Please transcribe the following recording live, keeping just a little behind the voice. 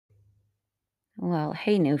Well,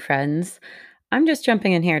 hey, new friends. I'm just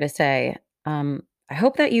jumping in here to say, I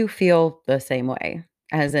hope that you feel the same way,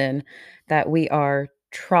 as in that we are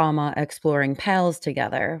trauma exploring pals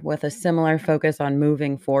together with a similar focus on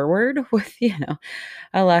moving forward with,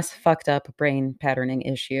 a less fucked up brain patterning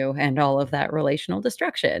issue and all of that relational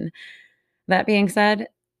destruction. That being said,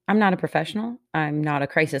 I'm not a professional. I'm not a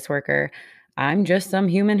crisis worker. I'm just some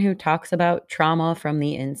human who talks about trauma from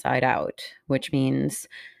the inside out, which means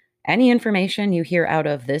any information you hear out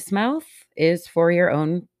of this mouth is for your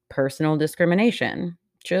own personal discrimination,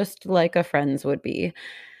 just like a friend's would be.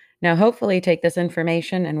 Now, hopefully, take this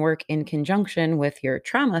information and work in conjunction with your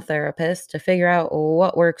trauma therapist to figure out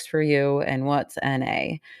what works for you and what's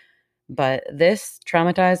NA. But this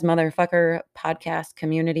traumatized motherfucker podcast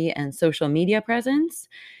community and social media presence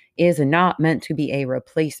is not meant to be a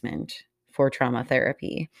replacement for trauma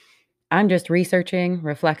therapy. I'm just researching,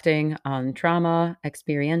 reflecting on trauma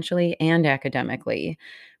experientially and academically,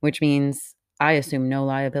 which means I assume no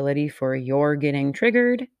liability for your getting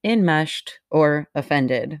triggered, enmeshed, or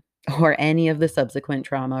offended, or any of the subsequent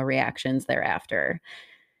trauma reactions thereafter.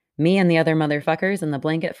 Me and the other motherfuckers in the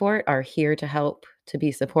blanket fort are here to help, to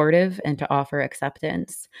be supportive, and to offer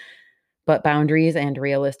acceptance. But boundaries and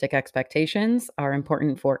realistic expectations are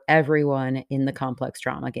important for everyone in the complex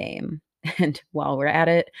trauma game. And while we're at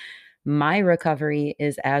it, my recovery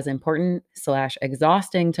is as important slash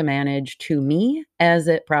exhausting to manage to me as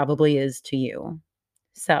it probably is to you.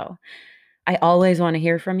 So I always want to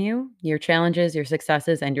hear from you, your challenges, your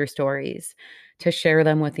successes, and your stories to share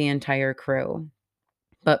them with the entire crew.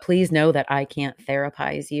 But please know that I can't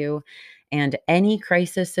therapize you, and any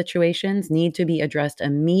crisis situations need to be addressed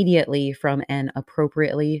immediately from an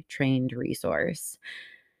appropriately trained resource.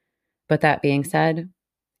 But that being said,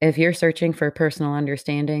 if you're searching for personal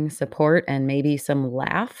understanding, support, and maybe some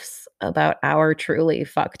laughs about our truly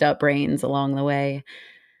fucked up brains along the way,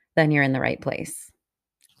 then you're in the right place.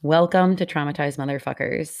 Welcome to Traumatized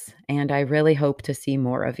Motherfuckers, and I really hope to see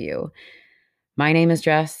more of you. My name is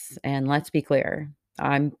Jess, and let's be clear,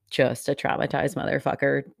 I'm just a traumatized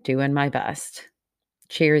motherfucker doing my best.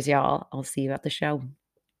 Cheers, y'all. I'll see you at the show.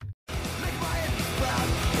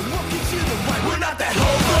 We're not that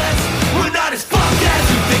hopeless. We're not as fucked as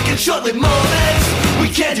you think in short-lived moments. We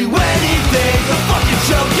can't do anything the fucking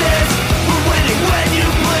joke is. We're winning when you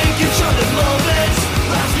blink in short-lived moments.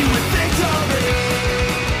 Last you with victory.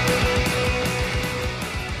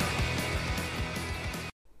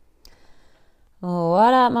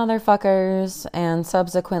 What up, motherfuckers? And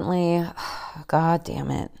subsequently, god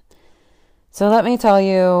damn it. So let me tell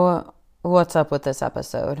you what's up with this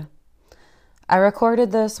episode. I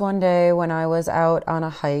recorded this one day when I was out on a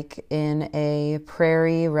hike in a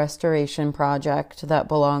prairie restoration project that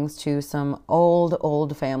belongs to some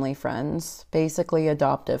old family friends, basically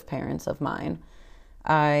adoptive parents of mine.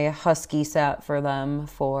 I husky sat for them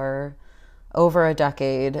for over a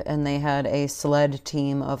decade, and they had a sled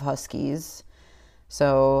team of huskies.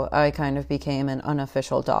 So I kind of became an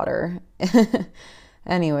unofficial daughter.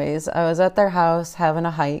 Anyways, I was at their house having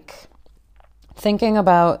a hike, thinking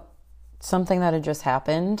about something that had just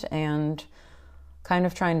happened and kind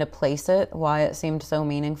of trying to place it, why it seemed so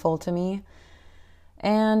meaningful to me.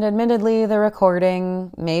 And admittedly, the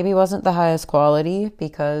recording maybe wasn't the highest quality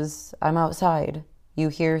because I'm outside. You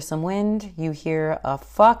hear some wind, you hear a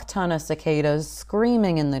fuck ton of cicadas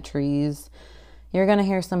screaming in the trees. You're going to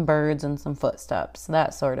hear some birds and some footsteps,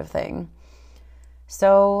 that sort of thing.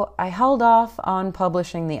 So I held off on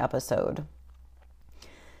publishing the episode.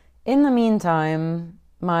 In the meantime,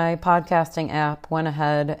 my podcasting app went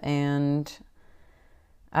ahead and,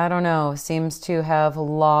 I don't know, seems to have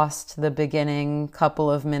lost the beginning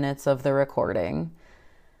couple of minutes of the recording.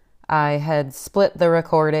 I had split the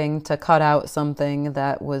recording to cut out something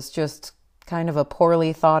that was just kind of a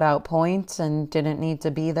poorly thought out point and didn't need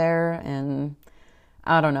to be there, and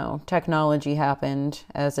I don't know, technology happened,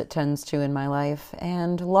 as it tends to in my life,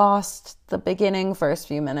 and lost the beginning first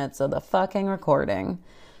few minutes of the fucking recording.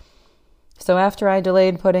 So after I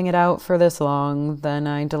delayed putting it out for this long, then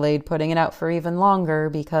I delayed putting it out for even longer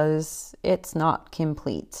because it's not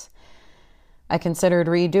complete. I considered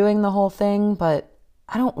redoing the whole thing, but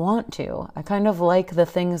I don't want to. I kind of like the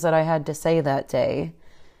things that I had to say that day.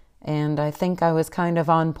 And I think I was kind of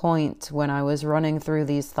on point when I was running through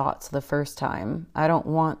these thoughts the first time. I don't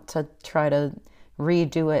want to try to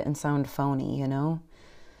redo it and sound phony, you know?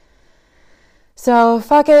 So,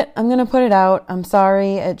 fuck it. I'm going to put it out. I'm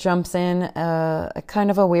sorry it jumps in a kind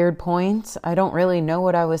of a weird point. I don't really know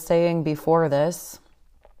what I was saying before this,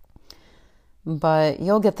 but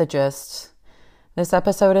you'll get the gist. This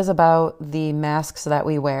episode is about the masks that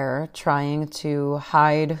we wear, trying to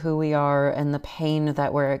hide who we are and the pain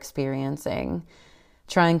that we're experiencing,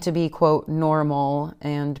 trying to be, quote, normal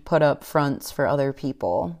and put up fronts for other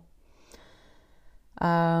people.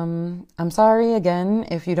 I'm sorry again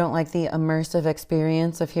if you don't like the immersive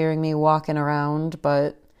experience of hearing me walking around,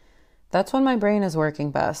 but that's when my brain is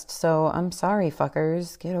working best. So I'm sorry,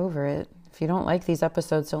 fuckers. Get over it. If you don't like these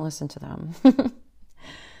episodes, don't listen to them.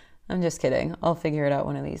 I'm just kidding. I'll figure it out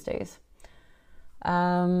one of these days.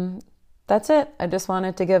 That's it. I just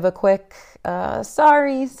wanted to give a quick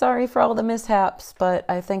sorry for all the mishaps, but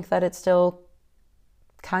I think that it's still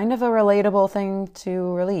kind of a relatable thing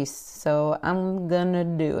to release, so I'm gonna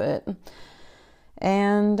do it.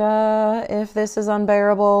 And if this is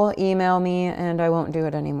unbearable, email me and I won't do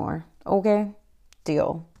it anymore. Okay?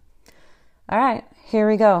 Deal. All right, here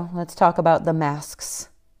we go. Let's talk about the masks.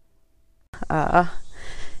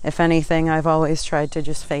 If anything, I've always tried to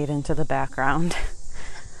just fade into the background.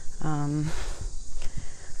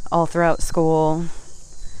 All throughout school,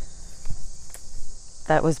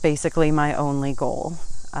 that was basically my only goal.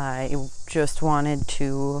 I just wanted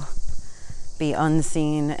to be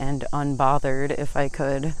unseen and unbothered if I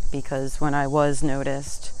could, because when I was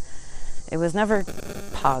noticed, it was never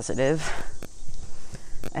positive.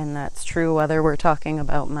 And that's true whether we're talking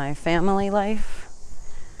about my family life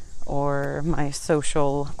or my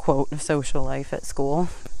social, quote, social life at school,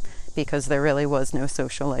 because there really was no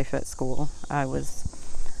social life at school. I was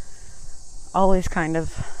always kind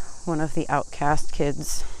of one of the outcast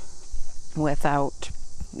kids without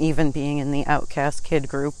even being in the outcast kid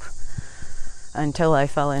group until I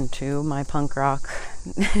fell into my punk rock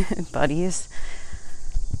buddies.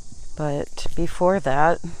 But before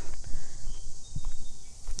that,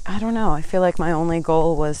 I don't know. I feel like my only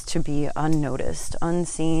goal was to be unnoticed,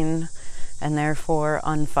 unseen, and therefore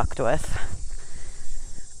unfucked with.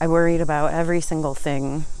 I worried about every single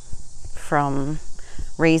thing, from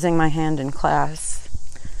raising my hand in class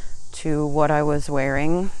to what I was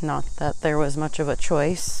wearing. Not that there was much of a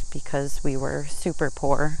choice because we were super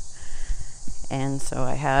poor. And so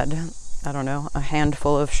I had, I don't know, a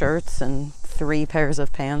handful of shirts and 3 pairs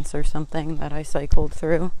of pants or something that I cycled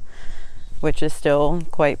through, which is still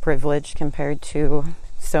quite privileged compared to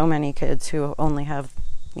so many kids who only have,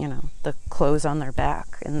 you know, the clothes on their back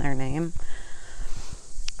in their name.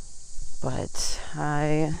 But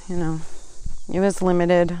it was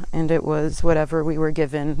limited, and it was whatever we were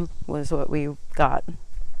given was what we got.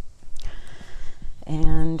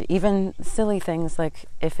 And even silly things like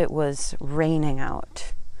if it was raining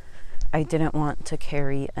out, I didn't want to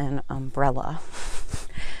carry an umbrella.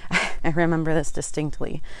 I remember this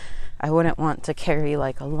distinctly. I wouldn't want to carry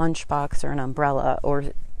like a lunchbox or an umbrella or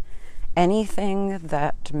anything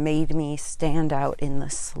that made me stand out in the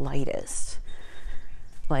slightest.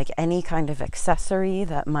 Like any kind of accessory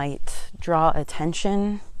that might draw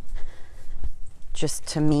attention just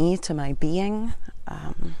to me, to my being,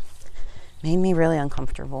 made me really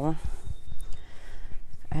uncomfortable.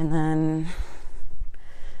 And then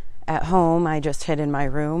at home, I just hid in my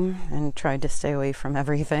room and tried to stay away from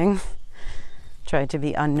everything. Tried to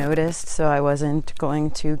be unnoticed so I wasn't going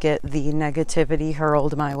to get the negativity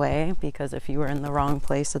hurled my way, because if you were in the wrong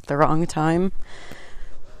place at the wrong time,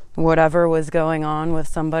 whatever was going on with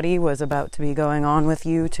somebody was about to be going on with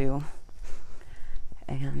you too.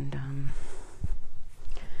 And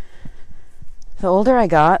the older I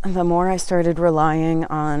got, the more I started relying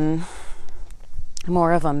on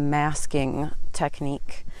more of a masking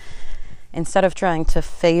technique. Instead of trying to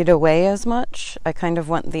fade away as much, I kind of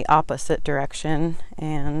went the opposite direction.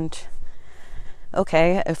 And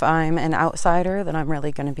okay, if I'm an outsider, then I'm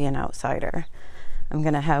really going to be an outsider. I'm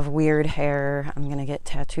going to have weird hair. I'm going to get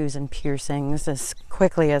tattoos and piercings as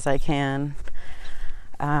quickly as I can.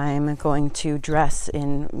 I'm going to dress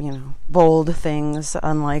in, bold things,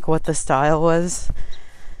 unlike what the style was.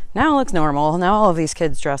 Now it looks normal. Now all of these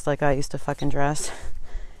kids dress like I used to fucking dress.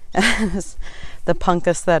 The punk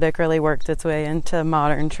aesthetic really worked its way into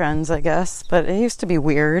modern trends, I guess. But it used to be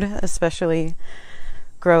weird, especially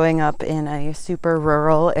growing up in a super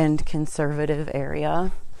rural and conservative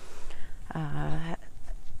area.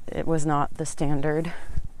 It was not the standard.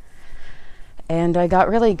 And I got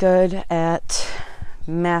really good at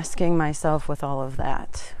masking myself with all of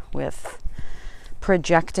that, with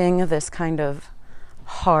projecting this kind of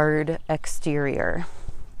hard exterior.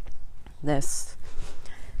 This,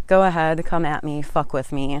 go ahead, come at me, fuck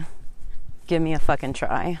with me, give me a fucking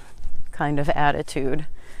try kind of attitude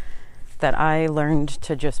that I learned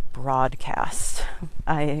to just broadcast.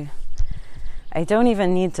 I don't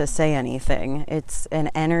even need to say anything. It's an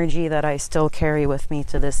energy that I still carry with me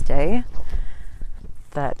to this day.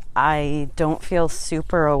 that I don't feel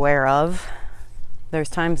super aware of. There's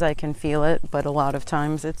times I can feel it, but a lot of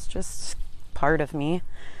times it's just part of me.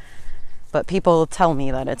 But people tell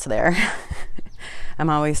me that it's there. I'm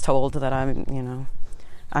always told that I'm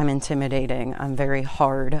intimidating, I'm very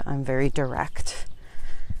hard, I'm very direct.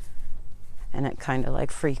 And it kind of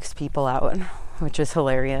like freaks people out, which is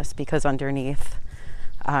hilarious because underneath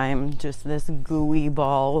I'm just this gooey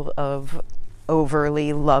ball of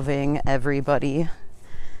overly loving everybody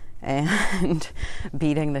and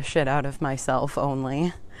beating the shit out of myself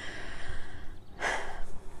only.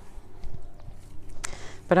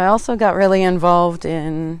 But I also got really involved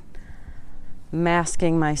in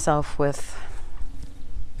masking myself with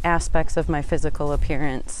aspects of my physical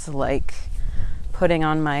appearance, like putting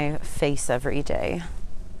on my face every day,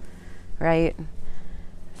 right?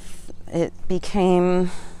 It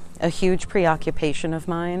became a huge preoccupation of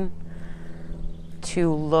mine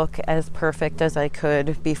to look as perfect as I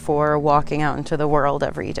could before walking out into the world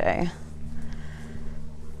every day.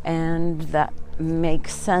 And that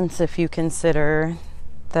makes sense if you consider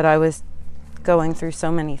that I was going through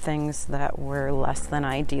so many things that were less than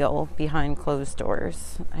ideal behind closed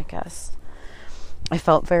doors, I guess. I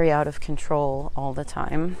felt very out of control all the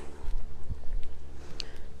time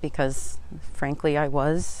because, frankly, I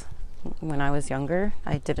was. When I was younger,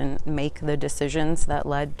 I didn't make the decisions that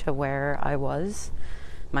led to where I was.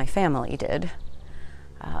 My family did.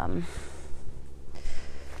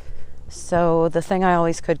 So the thing I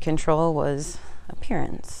always could control was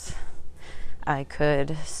appearance. I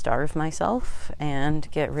could starve myself and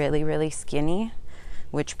get really, really skinny,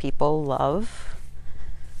 which people love.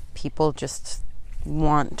 People just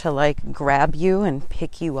want to like grab you and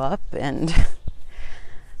pick you up and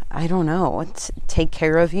I don't know, take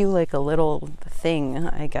care of you like a little thing,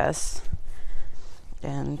 I guess.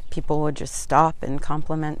 And people would just stop and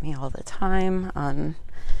compliment me all the time on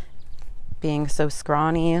being so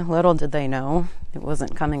scrawny. Little did they know it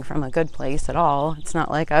wasn't coming from a good place at all. It's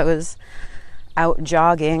not like I was out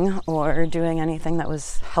jogging or doing anything that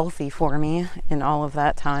was healthy for me in all of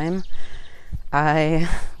that time. I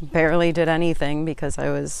barely did anything because I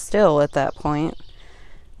was still at that point.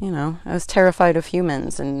 I was terrified of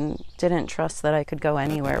humans and didn't trust that I could go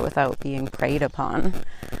anywhere without being preyed upon.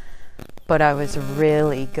 But I was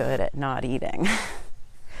really good at not eating.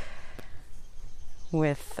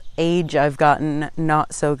 With age, I've gotten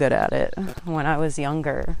not so good at it. When I was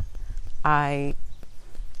younger, I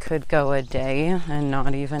could go a day and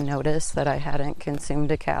not even notice that I hadn't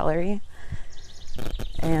consumed a calorie.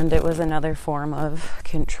 And it was another form of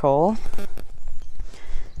control.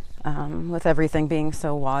 With everything being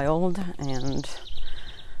so wild and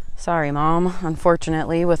sorry, Mom,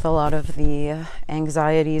 unfortunately, with a lot of the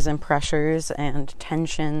anxieties and pressures and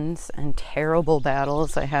tensions and terrible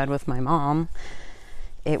battles I had with my mom,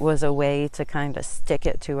 it was a way to kind of stick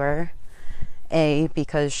it to her. A,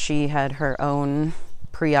 because she had her own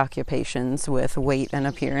preoccupations with weight and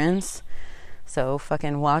appearance. So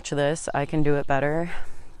fucking watch this, I can do it better.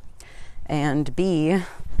 And B,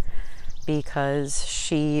 because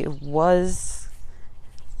she was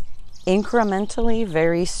incrementally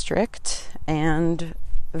very strict and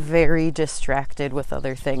very distracted with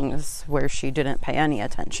other things where she didn't pay any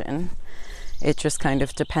attention. It just kind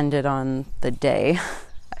of depended on the day,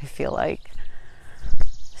 I feel like.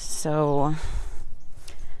 So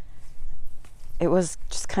it was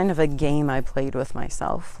just kind of a game I played with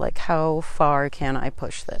myself. Like, how far can I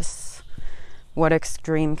push this? What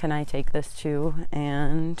extreme can I take this to?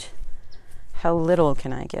 And how little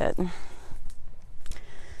can I get?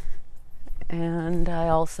 And I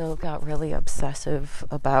also got really obsessive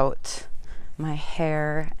about my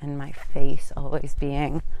hair and my face always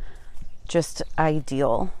being just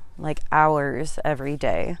ideal, like hours every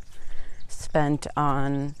day spent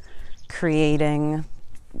on creating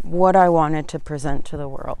what I wanted to present to the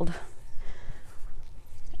world.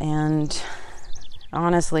 And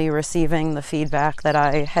honestly, receiving the feedback that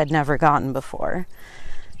I had never gotten before.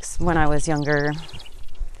 When I was younger,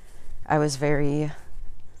 I was very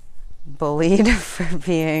bullied for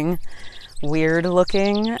being weird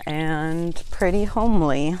looking and pretty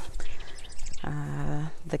homely.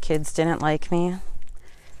 The kids didn't like me,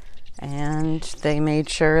 and they made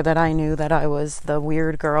sure that I knew that I was the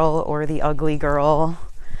weird girl or the ugly girl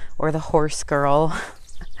or the horse girl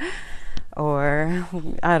or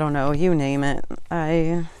I don't know, you name it.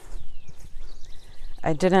 I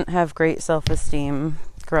didn't have great self-esteem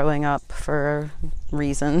growing up for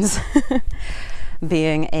reasons.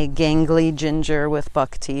 Being a gangly ginger with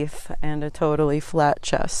buck teeth and a totally flat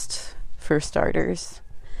chest, for starters.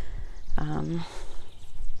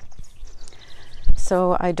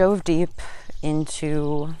 So I dove deep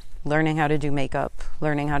into learning how to do makeup,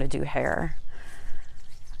 learning how to do hair.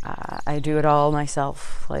 I do it all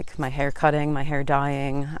myself, like my hair cutting, my hair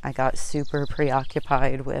dyeing. I got super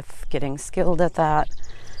preoccupied with getting skilled at that.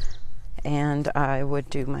 And I would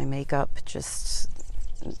do my makeup just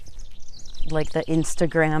like the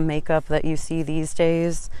Instagram makeup that you see these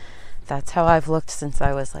days. That's how I've looked since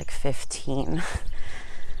I was like 15.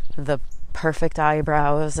 The perfect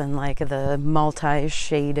eyebrows and like the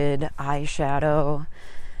multi-shaded eyeshadow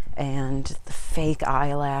and the fake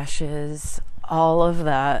eyelashes, all of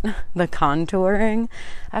that, the contouring.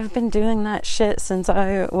 I've been doing that shit since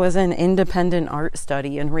I was in independent art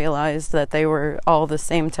study and realized that they were all the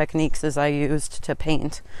same techniques as I used to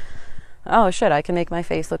paint. Oh shit, I can make my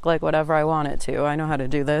face look like whatever I want it to. I know how to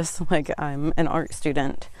do this. Like, I'm an art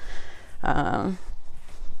student. And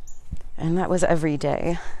that was every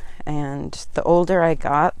day. And the older I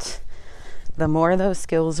got, the more those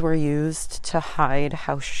skills were used to hide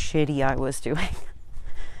how shitty I was doing.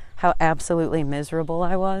 How absolutely miserable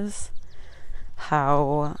I was.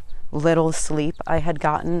 How little sleep I had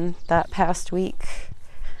gotten that past week.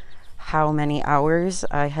 How many hours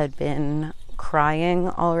I had been crying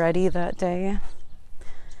already that day.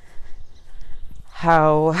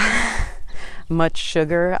 How much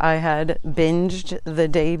sugar I had binged the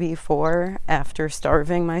day before after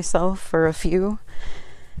starving myself for a few.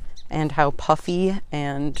 And how puffy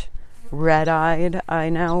and red-eyed I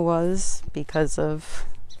now was because of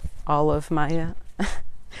all of my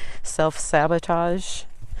self-sabotage.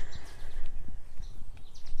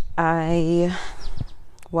 I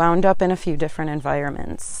wound up in a few different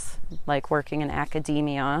environments, like working in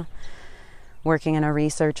academia, working in a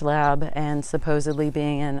research lab, and supposedly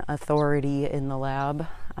being an authority in the lab.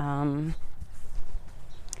 I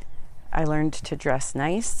learned to dress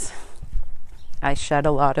nice. I shed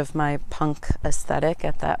a lot of my punk aesthetic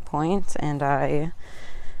at that point, and I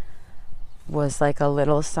was like a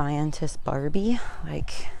little scientist Barbie.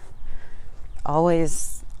 Like,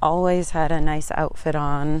 always had a nice outfit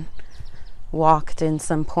on, walked in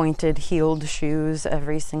some pointed heeled shoes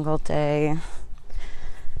every single day.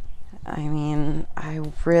 I mean, I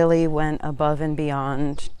really went above and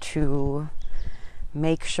beyond to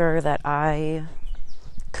make sure that I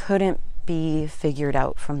couldn't be figured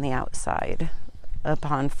out from the outside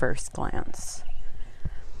upon first glance.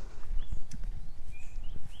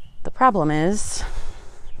 The problem is,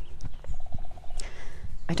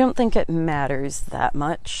 I don't think it matters that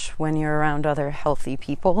much when you're around other healthy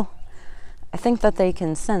people. I think that they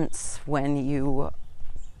can sense when you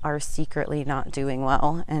are secretly not doing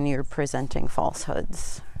well and you're presenting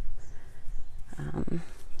falsehoods.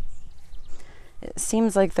 It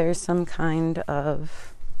seems like there's some kind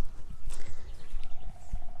of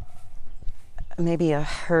maybe a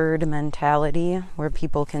herd mentality where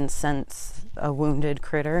people can sense a wounded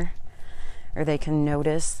critter, or they can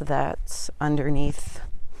notice that underneath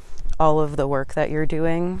all of the work that you're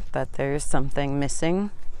doing, that there's something missing,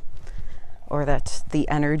 or that the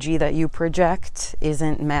energy that you project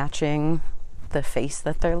isn't matching the face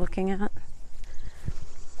that they're looking at.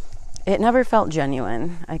 It never felt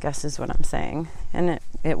genuine, I guess is what I'm saying. And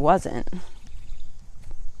it wasn't.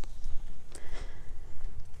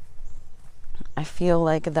 I feel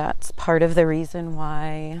like that's part of the reason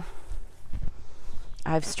why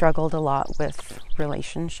I've struggled a lot with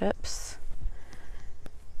relationships.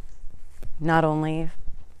 Not only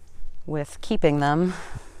with keeping them,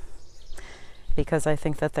 because I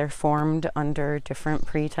think that they're formed under different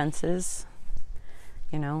pretenses.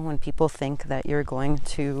 You know, when people think that you're going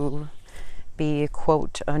to be,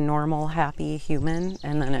 quote, a normal, happy human,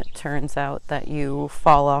 and then it turns out that you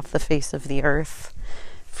fall off the face of the earth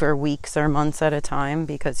for weeks or months at a time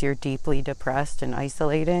because you're deeply depressed and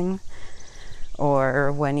isolating.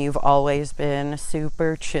 Or when you've always been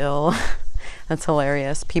super chill. That's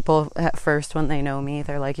hilarious. People at first, when they know me,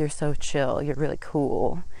 they're like, you're so chill, you're really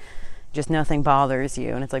cool. Just nothing bothers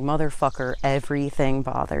you. And it's like, motherfucker, everything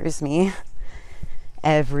bothers me.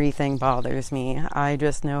 Everything bothers me. I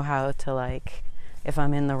just know how to, like, if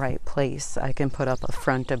I'm in the right place, I can put up a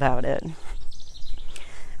front about it.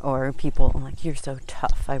 Or people like, you're so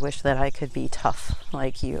tough. I wish that I could be tough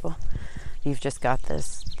like you. You've just got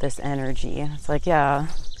this energy. It's like, yeah,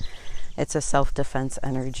 it's a self-defense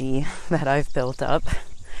energy that I've built up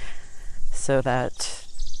so that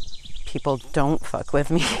people don't fuck with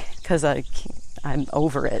me, because I'm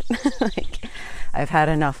over it. Like, I've had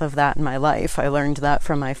enough of that in my life. I learned that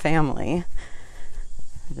from my family.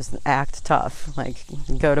 Just act tough, like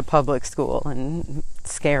go to public school and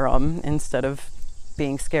scare them instead of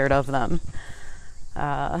being scared of them.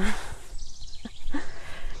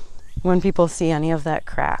 when people see any of that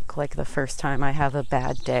crack, like the first time I have a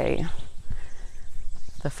bad day,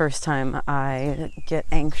 the first time I get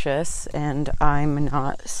anxious and I'm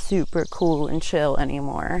not super cool and chill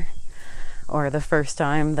anymore, or the first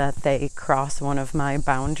time that they cross one of my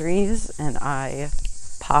boundaries and I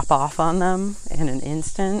pop off on them in an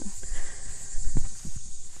instant,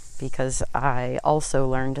 because I also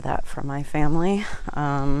learned that from my family.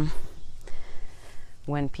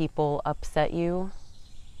 When people upset you,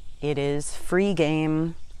 it is free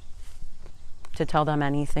game to tell them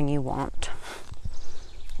anything you want.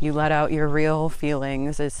 You let out your real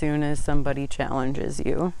feelings as soon as somebody challenges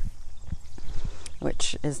you,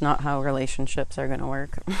 which is not how relationships are going to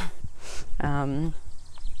work. When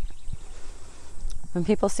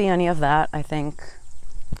people see any of that, I think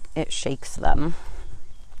it shakes them.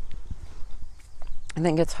 I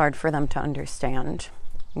think it's hard for them to understand,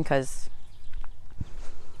 because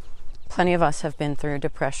plenty of us have been through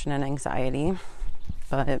depression and anxiety,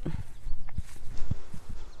 but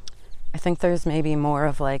I think there's maybe more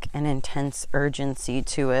of like an intense urgency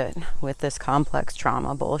to it with this complex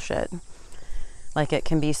trauma bullshit. Like, it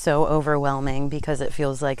can be so overwhelming because it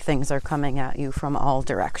feels like things are coming at you from all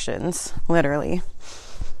directions, literally.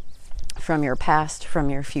 From your past, from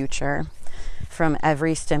your future, from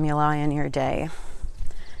every stimuli in your day.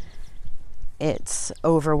 It's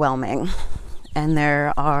overwhelming. And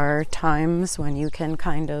there are times when you can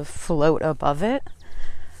kind of float above it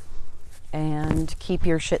and keep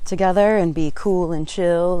your shit together and be cool and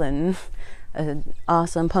chill and an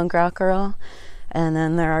awesome punk rock girl. And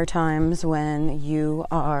then there are times when you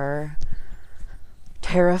are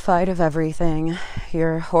terrified of everything.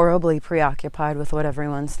 You're horribly preoccupied with what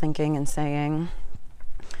everyone's thinking and saying.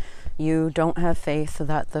 You don't have faith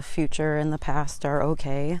that the future and the past are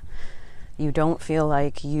okay. You don't feel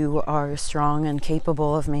like you are strong and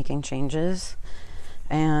capable of making changes.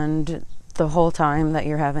 And the whole time that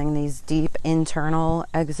you're having these deep internal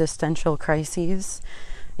existential crises,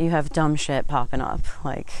 you have dumb shit popping up.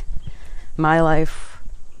 Like, my life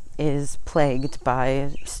is plagued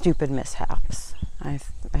by stupid mishaps. I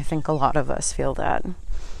think a lot of us feel that.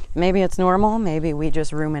 Maybe it's normal, maybe we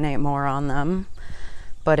just ruminate more on them,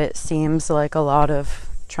 but it seems like a lot of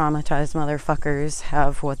traumatized motherfuckers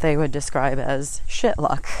have what they would describe as shit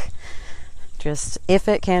luck. Just, if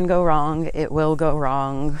it can go wrong, it will go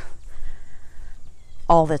wrong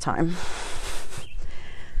all the time.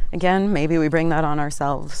 Again, maybe we bring that on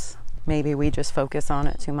ourselves. Maybe we just focus on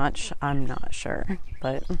it too much. I'm not sure.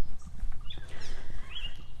 But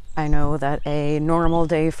I know that a normal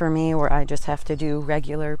day for me, where I just have to do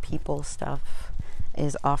regular people stuff,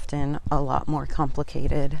 is often a lot more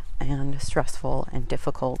complicated and stressful and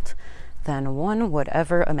difficult than one would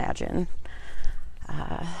ever imagine.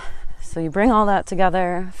 So you bring all that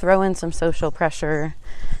together, throw in some social pressure,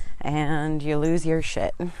 and you lose your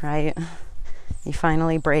shit, right? You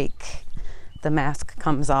finally break. The mask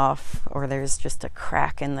comes off, or there's just a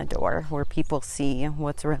crack in the door where people see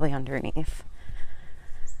what's really underneath.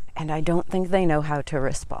 And I don't think they know how to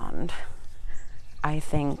respond. I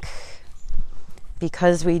think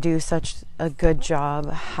because we do such a good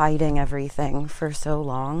job hiding everything for so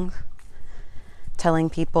long,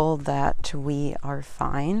 telling people that we are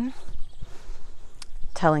fine,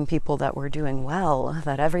 telling people that we're doing well,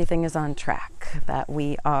 that everything is on track, that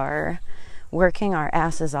we are working our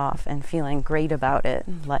asses off and feeling great about it,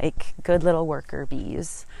 like good little worker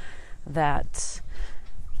bees, that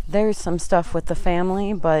there's some stuff with the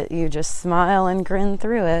family, but you just smile and grin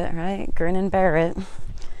through it, right? Grin and bear it.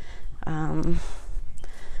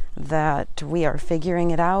 That we are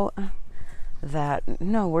figuring it out, that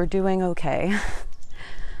no, we're doing okay.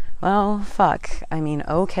 Well, fuck. I mean,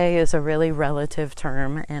 okay is a really relative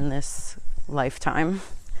term in this lifetime.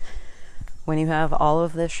 When you have all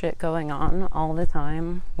of this shit going on all the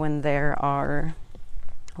time, when there are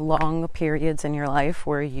long periods in your life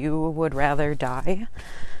where you would rather die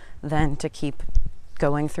than to keep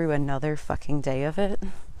going through another fucking day of it,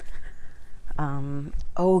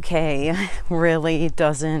 okay really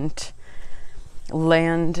doesn't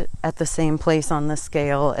land at the same place on the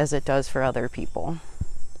scale as it does for other people.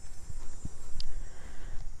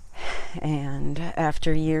 And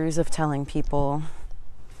after years of telling people,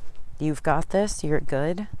 you've got this, you're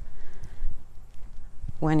good,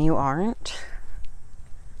 when you aren't,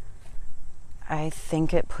 I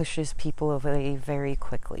think it pushes people away very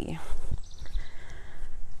quickly.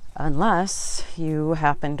 Unless you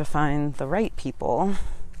happen to find the right people,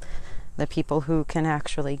 the people who can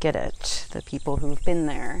actually get it, the people who've been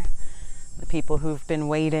there, the people who've been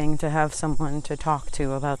waiting to have someone to talk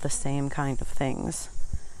to about the same kind of things.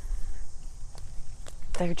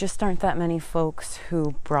 there just aren't that many folks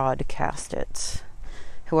who broadcast it,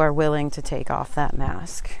 who are willing to take off that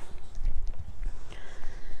mask.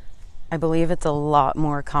 I believe it's a lot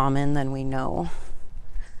more common than we know.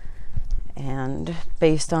 And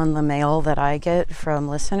based on the mail that I get from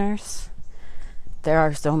listeners, there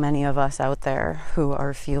are so many of us out there who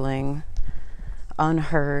are feeling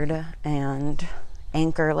unheard and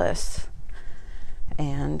anchorless,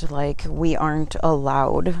 and like we aren't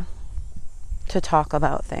allowed to talk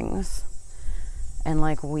about things, and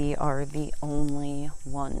like we are the only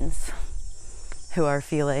ones who are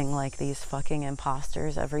feeling like these fucking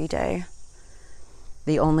imposters every day,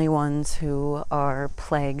 the only ones who are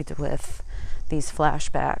plagued with these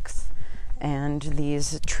flashbacks and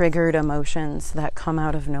these triggered emotions that come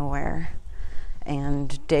out of nowhere,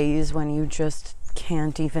 and days when you just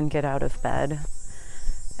can't even get out of bed,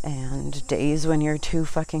 and days when you're too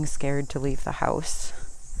fucking scared to leave the house,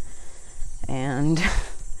 and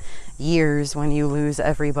years when you lose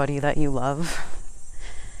everybody that you love,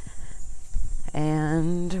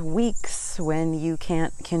 and weeks when you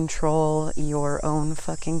can't control your own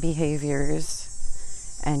fucking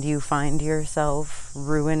behaviors and you find yourself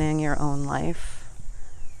ruining your own life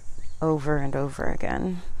over and over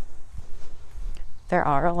again. There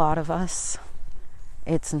are a lot of us.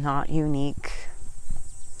 It's not unique.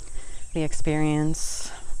 The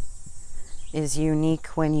experience is unique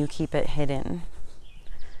when you keep it hidden,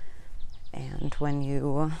 and when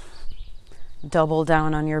you double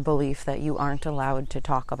down on your belief that you aren't allowed to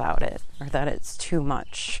talk about it, or that it's too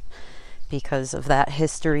much because of that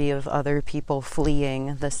history of other people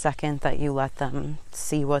fleeing the second that you let them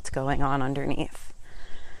see what's going on underneath.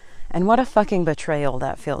 And what a fucking betrayal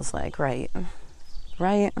that feels like, right?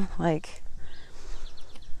 Right? Like,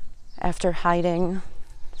 after hiding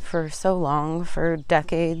for so long, for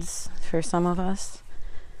decades, for some of us,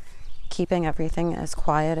 keeping everything as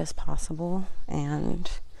quiet as possible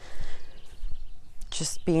and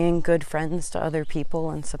just being good friends to other people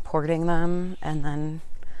and supporting them, and then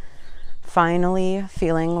finally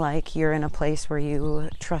feeling like you're in a place where you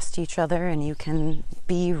trust each other and you can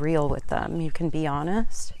be real with them, you can be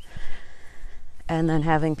honest, and then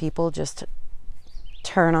having people just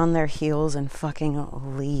turn on their heels and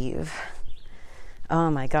fucking leave. Oh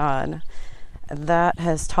my God. That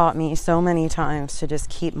has taught me so many times to just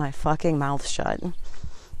keep my fucking mouth shut.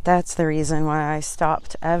 That's the reason why I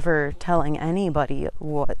stopped ever telling anybody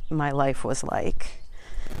what my life was like.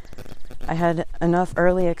 I had enough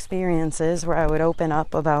early experiences where I would open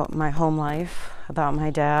up about my home life, about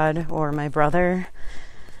my dad or my brother,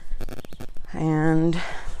 and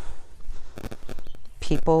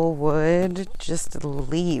people would just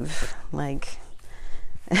leave. Like,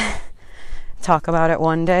 talk about it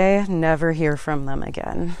one day, never hear from them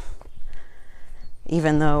again.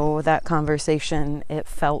 Even though that conversation, it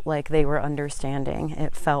felt like they were understanding.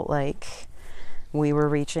 It felt like we were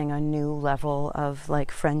reaching a new level of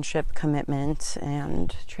like friendship, commitment,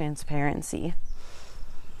 and transparency.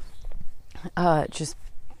 It just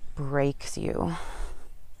breaks you.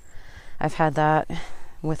 I've had that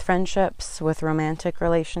with friendships, with romantic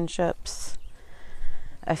relationships.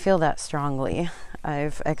 I feel that strongly.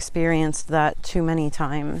 I've experienced that too many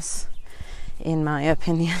times, in my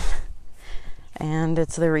opinion. And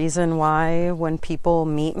it's the reason why when people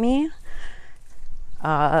meet me,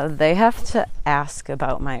 they have to ask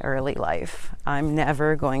about my early life. I'm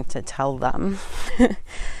never going to tell them.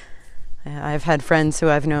 I've had friends who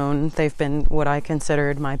I've known, they've been what I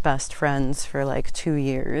considered my best friends for like 2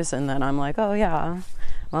 years. And then I'm like, oh yeah,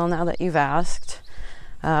 well, now that you've asked,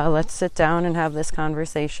 let's sit down and have this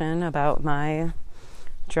conversation about my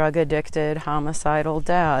drug-addicted, homicidal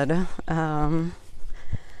dad.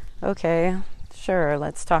 Okay, sure,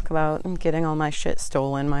 let's talk about getting all my shit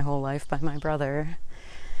stolen my whole life by my brother,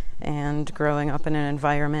 and growing up in an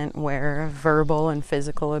environment where verbal and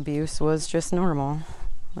physical abuse was just normal.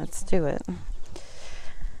 Let's do it.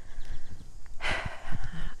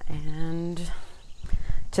 And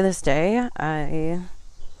to this day, I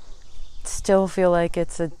still feel like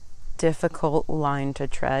it's a difficult line to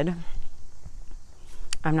tread.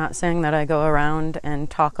 I'm not saying that I go around and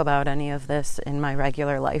talk about any of this in my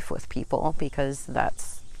regular life with people, because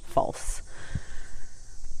that's false.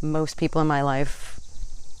 Most people in my life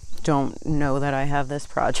don't know that I have this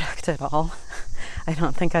project at all. I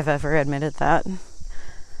don't think I've ever admitted that.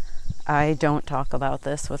 I don't talk about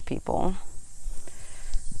this with people.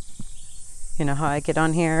 You know how I get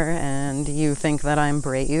on here and you think that I'm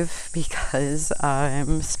brave because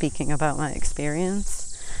I'm speaking about my experience?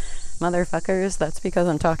 Motherfuckers, that's because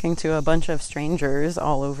I'm talking to a bunch of strangers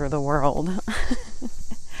all over the world.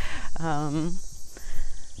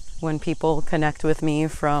 when people connect with me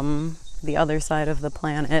from the other side of the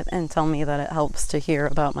planet and tell me that it helps to hear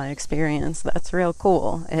about my experience. That's real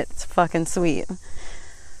cool. It's fucking sweet.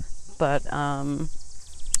 But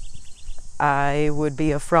I would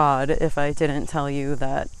be a fraud if I didn't tell you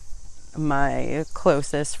that my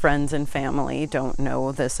closest friends and family don't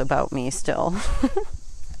know this about me still.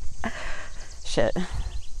 Shit.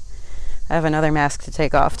 I have another mask to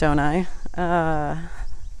take off, don't I?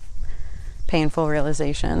 Painful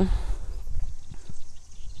realization.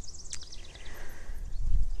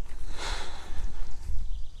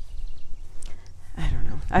 I don't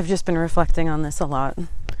know. I've just been reflecting on this a lot,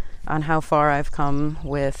 on how far I've come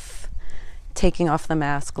with taking off the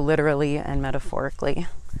mask literally and metaphorically.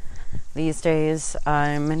 These days,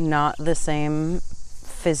 I'm not the same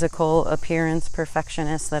physical appearance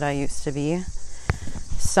perfectionist that I used to be.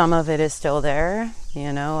 Some of it is still there.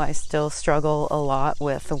 You know, I still struggle a lot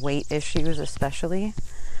with weight issues, especially.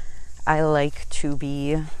 I like to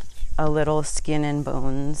be a little skin and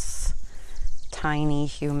bones, tiny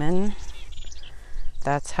human.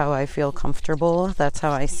 That's how I feel comfortable. That's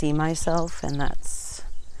how I see myself. And that's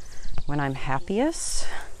when I'm happiest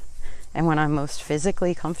and when I'm most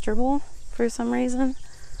physically comfortable for some reason.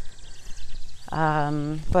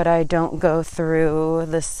 But I don't go through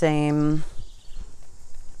the same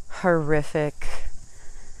horrific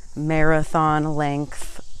marathon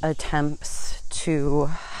length attempts to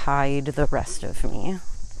hide the rest of me.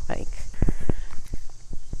 Like,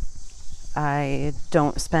 I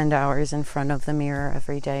don't spend hours in front of the mirror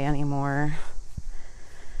every day anymore.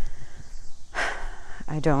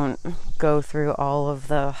 I don't go through all of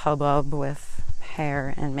the hubbub with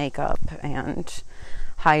hair and makeup and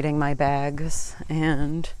hiding my bags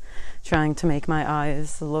and trying to make my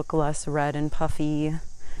eyes look less red and puffy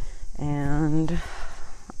and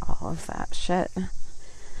all of that shit.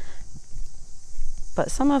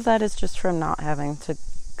 But some of that is just from not having to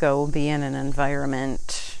go be in an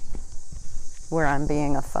environment where I'm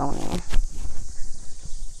being a phony.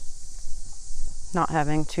 Not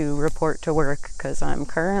having to report to work because I'm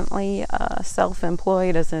currently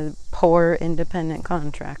self-employed as a poor independent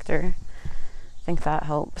contractor. I think that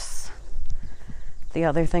helps. The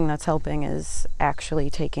other thing that's helping is actually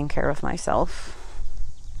taking care of myself.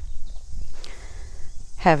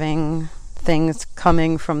 Having things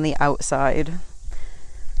coming from the outside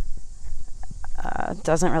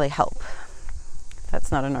doesn't really help.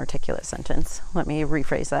 That's not an articulate sentence. Let me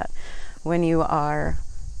rephrase that. When you are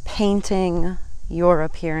painting your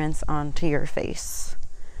appearance onto your face,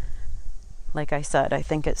 like I said, I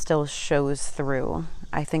think it still shows through.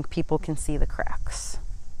 I think people can see the cracks.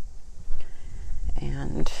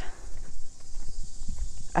 And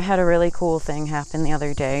I had a really cool thing happen the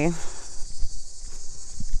other day.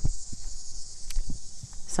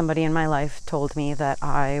 Somebody in my life told me that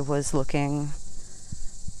I was looking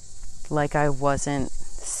like I wasn't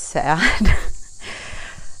sad.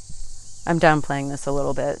 I'm downplaying this a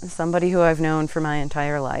little bit. Somebody who I've known for my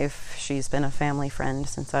entire life, she's been a family friend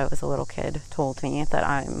since I was a little kid, told me that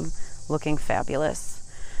I'm looking fabulous,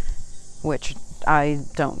 which I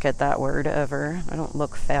don't get that word ever. I don't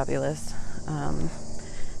look fabulous.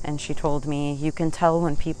 And she told me, you can tell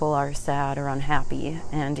when people are sad or unhappy,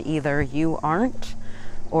 and either you aren't,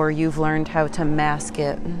 or you've learned how to mask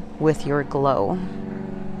it with your glow.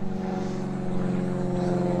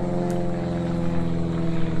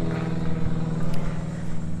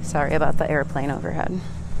 Sorry about the airplane overhead.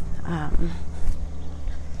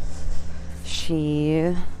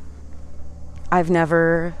 I've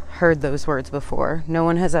never heard those words before. No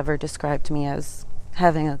one has ever described me as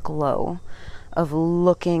having a glow, of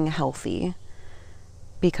looking healthy,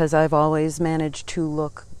 because I've always managed to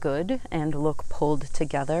look good and look pulled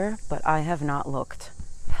together, but I have not looked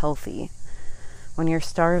healthy. When you're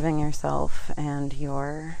starving yourself and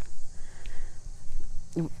you're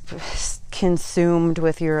consumed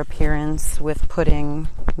with your appearance, with putting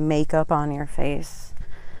makeup on your face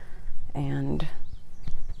and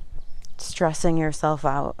stressing yourself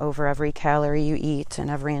out over every calorie you eat and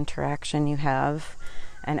every interaction you have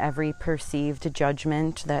and every perceived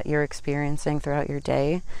judgment that you're experiencing throughout your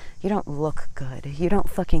day, you don't look good. You don't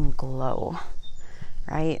fucking glow,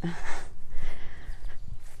 right?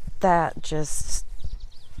 That just,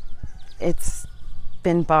 it's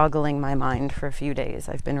been boggling my mind for a few days.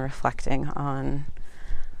 I've been reflecting on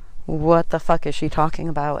what the fuck is she talking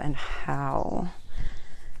about and how.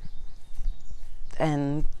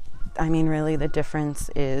 And I mean, really, the difference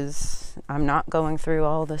is I'm not going through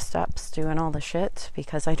all the steps, doing all the shit,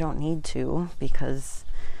 because I don't need to, because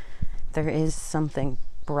there is something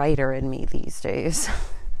brighter in me these days.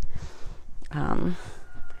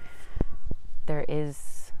 There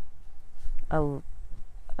is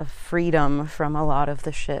a freedom from a lot of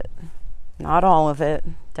the shit. Not all of it,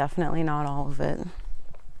 definitely not all of it,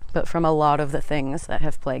 but from a lot of the things that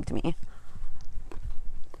have plagued me.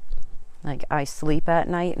 Like, I sleep at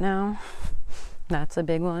night now. That's a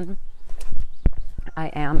big one. I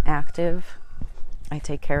am active. I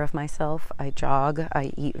take care of myself. I jog.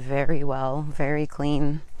 I eat very well, very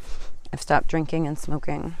clean. I've stopped drinking and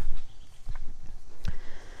smoking.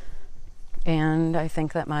 And I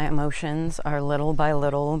think that my emotions are little by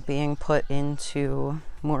little being put into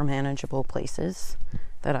more manageable places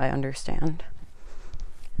that I understand.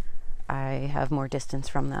 I have more distance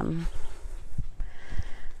from them.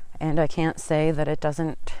 And I can't say that it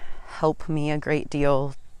doesn't help me a great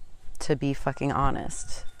deal to be fucking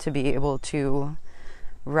honest, to be able to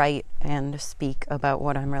write and speak about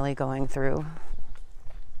what I'm really going through.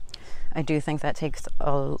 I do think that takes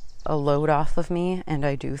a load off of me, and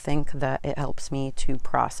I do think that it helps me to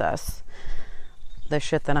process the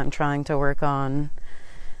shit that I'm trying to work on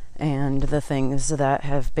and the things that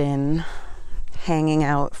have been hanging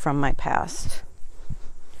out from my past.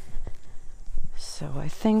 So I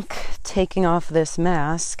think taking off this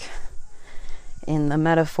mask, in the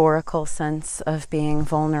metaphorical sense of being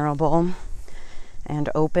vulnerable and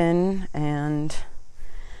open and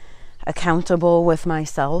accountable with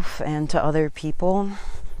myself and to other people,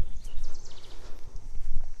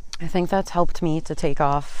 I think that's helped me to take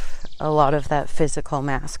off a lot of that physical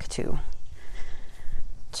mask too.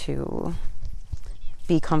 To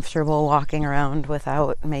be comfortable walking around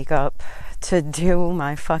without makeup, to do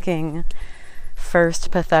my fucking first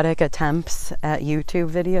pathetic attempts at YouTube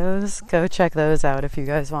videos. Go check those out if you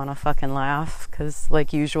guys want to fucking laugh, because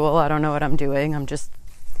like usual, I don't know what I'm doing. I'm just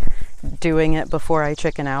doing it before I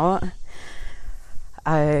chicken out.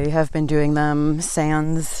 I have been doing them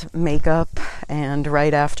sans makeup and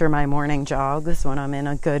right after my morning jogs when I'm in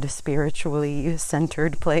a good spiritually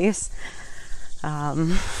centered place.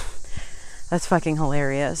 That's fucking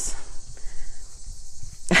hilarious.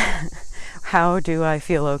 How do I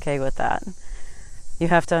feel okay with that? You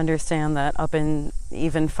have to understand that up in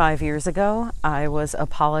even 5 years ago, I was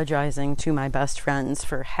apologizing to my best friends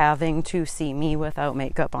for having to see me without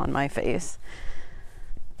makeup on my face.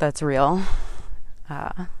 That's real.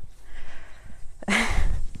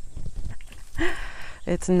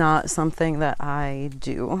 It's not something that I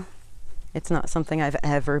do. It's not something I've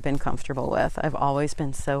ever been comfortable with. I've always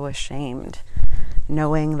been so ashamed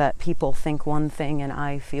knowing that people think one thing and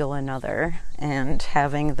I feel another, and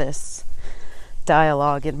having this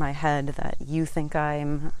dialogue in my head that you think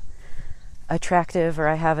I'm attractive or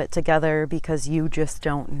I have it together because you just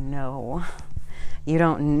don't know. You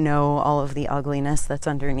don't know all of the ugliness that's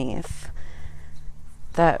underneath.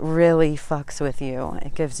 That really fucks with you.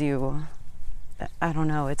 It gives you, I don't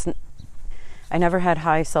know, I never had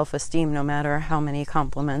high self-esteem no matter how many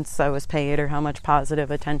compliments I was paid or how much positive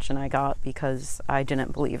attention I got, because I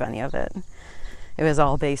didn't believe any of it. It was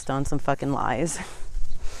all based on some fucking lies.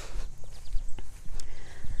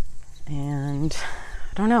 And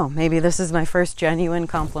I don't know, maybe this is my first genuine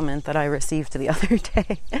compliment that I received the other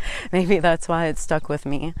day. Maybe that's why it stuck with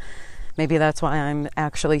me. Maybe that's why I'm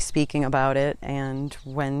actually speaking about it. And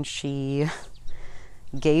when she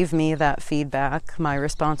gave me that feedback, my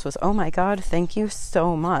response was, oh my God, thank you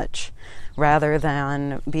so much, rather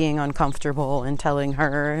than being uncomfortable and telling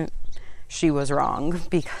her she was wrong,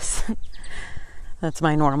 because that's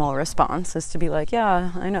my normal response, is to be like,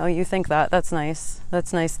 yeah, I know you think that. That's nice.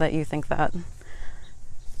 That's nice that you think that.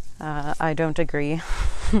 I don't agree.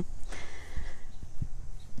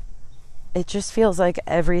 It just feels like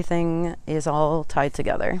everything is all tied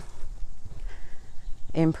together.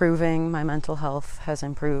 Improving my mental health has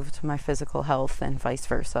improved my physical health, and vice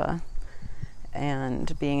versa.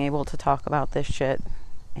 And being able to talk about this shit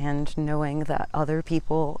and knowing that other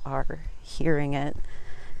people are hearing it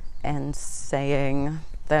and saying,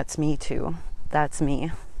 that's me too. That's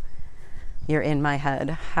me. You're in my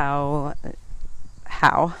head. How?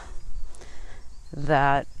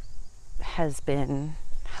 That has been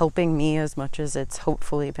helping me as much as it's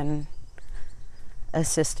hopefully been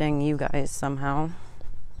assisting you guys somehow.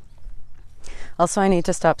 Also, I need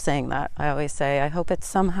to stop saying that. I always say, I hope it's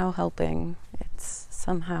somehow helping. It's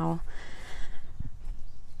somehow,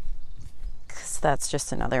 because that's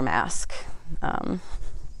just another mask.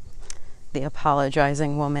 The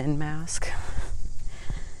apologizing woman mask.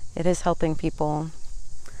 It is helping people.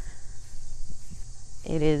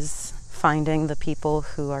 It is finding the people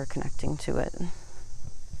who are connecting to it.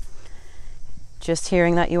 Just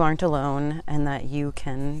hearing that you aren't alone and that you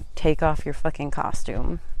can take off your fucking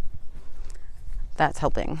costume. That's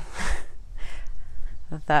helping.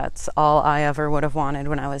 That's all I ever would have wanted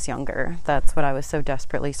when I was younger. That's what I was so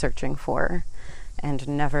desperately searching for and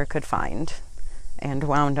never could find, and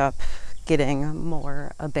wound up getting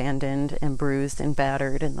more abandoned and bruised and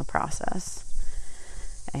battered in the process,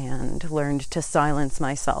 and learned to silence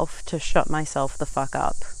myself, to shut myself the fuck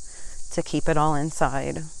up, to keep it all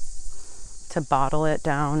inside, to bottle it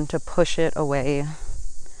down, to push it away,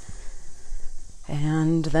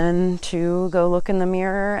 and then to go look in the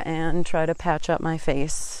mirror and try to patch up my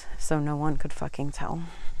face so no one could fucking tell.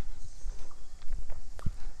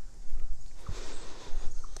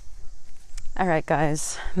 Alright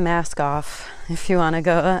guys, mask off. If you want to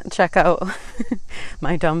go check out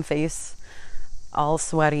my dumb face, all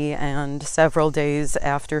sweaty and several days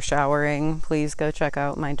after showering, please go check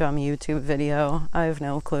out my dumb YouTube video. I have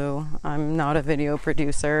no clue. I'm not a video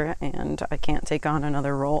producer and I can't take on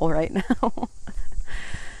another role right now.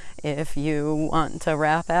 If you want to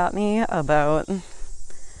rap at me about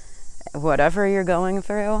whatever you're going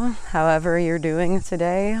through, however you're doing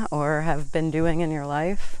today or have been doing in your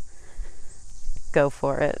life, go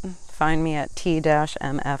for it. Find me at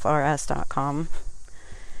t-mfrs.com.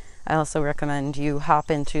 I also recommend you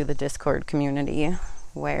hop into the Discord community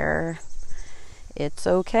where it's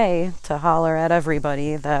okay to holler at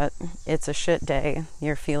everybody that it's a shit day,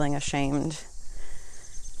 you're feeling ashamed,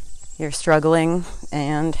 you're struggling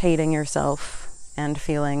and hating yourself and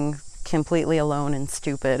feeling completely alone and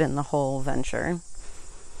stupid in the whole venture.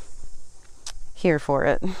 Here for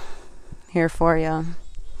it. Here for you.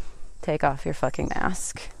 Take off your fucking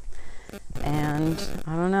mask. And,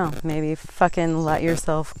 I don't know, maybe fucking let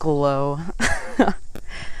yourself glow.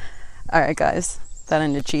 Alright guys, that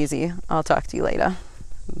ended cheesy. I'll talk to you later.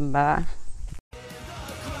 Bye.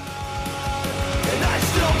 And I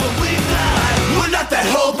still believe that we're not that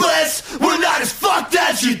hopeless. We're not as fucked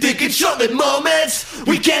as you think in short-lived moments.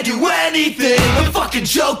 We can't do anything, the fucking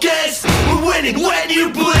joke is we're winning when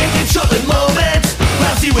you blink in short-lived moments.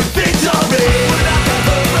 Lousy with victory.